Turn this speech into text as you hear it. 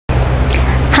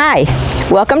Hi,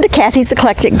 welcome to Cathy's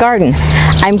Eclectic Garden.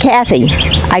 I'm Cathy.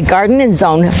 I garden in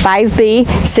Zone 5B,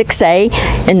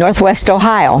 6A in Northwest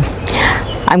Ohio.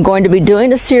 I'm going to be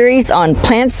doing a series on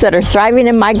plants that are thriving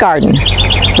in my garden.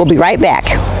 We'll be right back.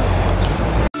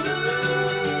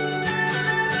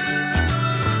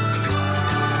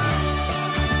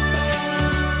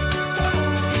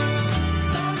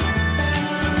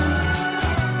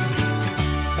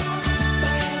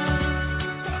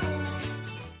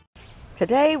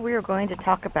 Today we are going to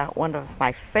talk about one of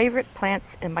my favorite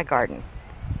plants in my garden.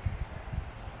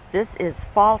 This is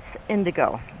False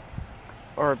Indigo,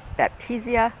 or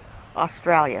Baptisia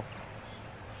australis.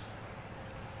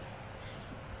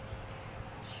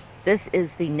 This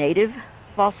is the native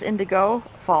false indigo,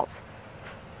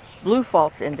 blue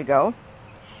false indigo,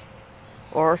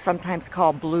 or sometimes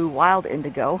called blue wild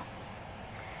indigo.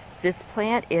 This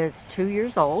plant is 2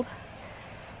 years old,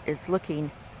 is looking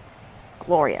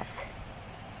glorious.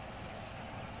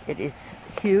 It is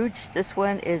huge. This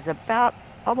one is about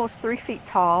almost 3 feet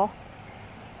tall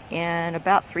and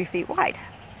about 3 feet wide.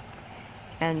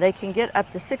 And they can get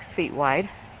up to 6 feet wide,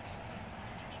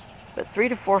 but 3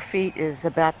 to 4 feet is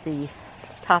about the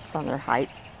tops on their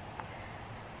height.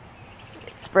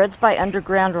 It spreads by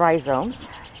underground rhizomes.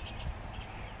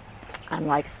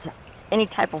 Unlike any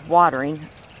type of watering,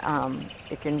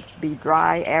 it can be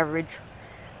dry, average,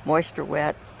 moist or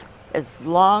wet, as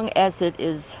long as it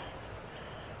is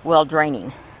well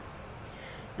draining.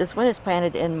 This one is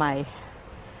planted in my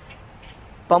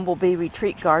bumblebee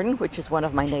retreat garden, which is one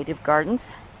of my native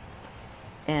gardens,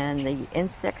 and the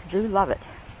insects do love it.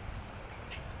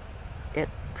 It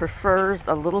prefers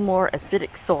a little more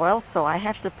acidic soil, so I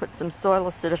have to put some soil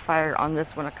acidifier on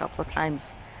this one a couple of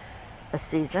times a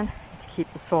season to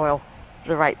keep the soil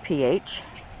the right pH.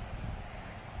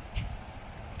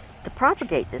 To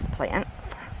propagate this plant,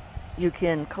 you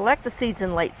can collect the seeds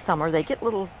in late summer. They get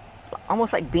little,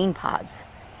 almost like bean pods.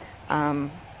 I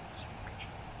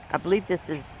believe this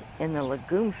is in the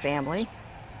legume family.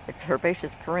 It's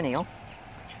herbaceous perennial.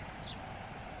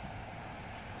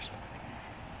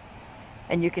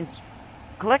 And you can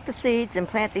collect the seeds and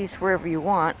plant these wherever you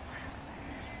want,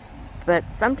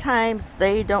 but sometimes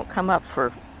they don't come up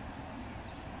for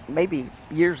maybe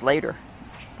years later.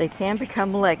 They can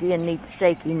become leggy and need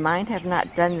staking. Mine have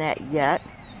not done that yet.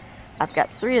 I've got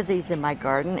 3 of these in my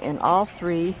garden, and all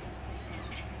 3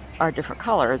 are different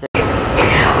color.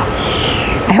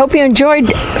 I hope you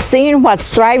enjoyed seeing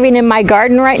what's thriving in my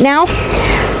garden right now.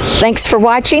 Thanks for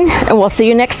watching, and we'll see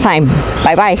you next time.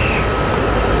 Bye-bye.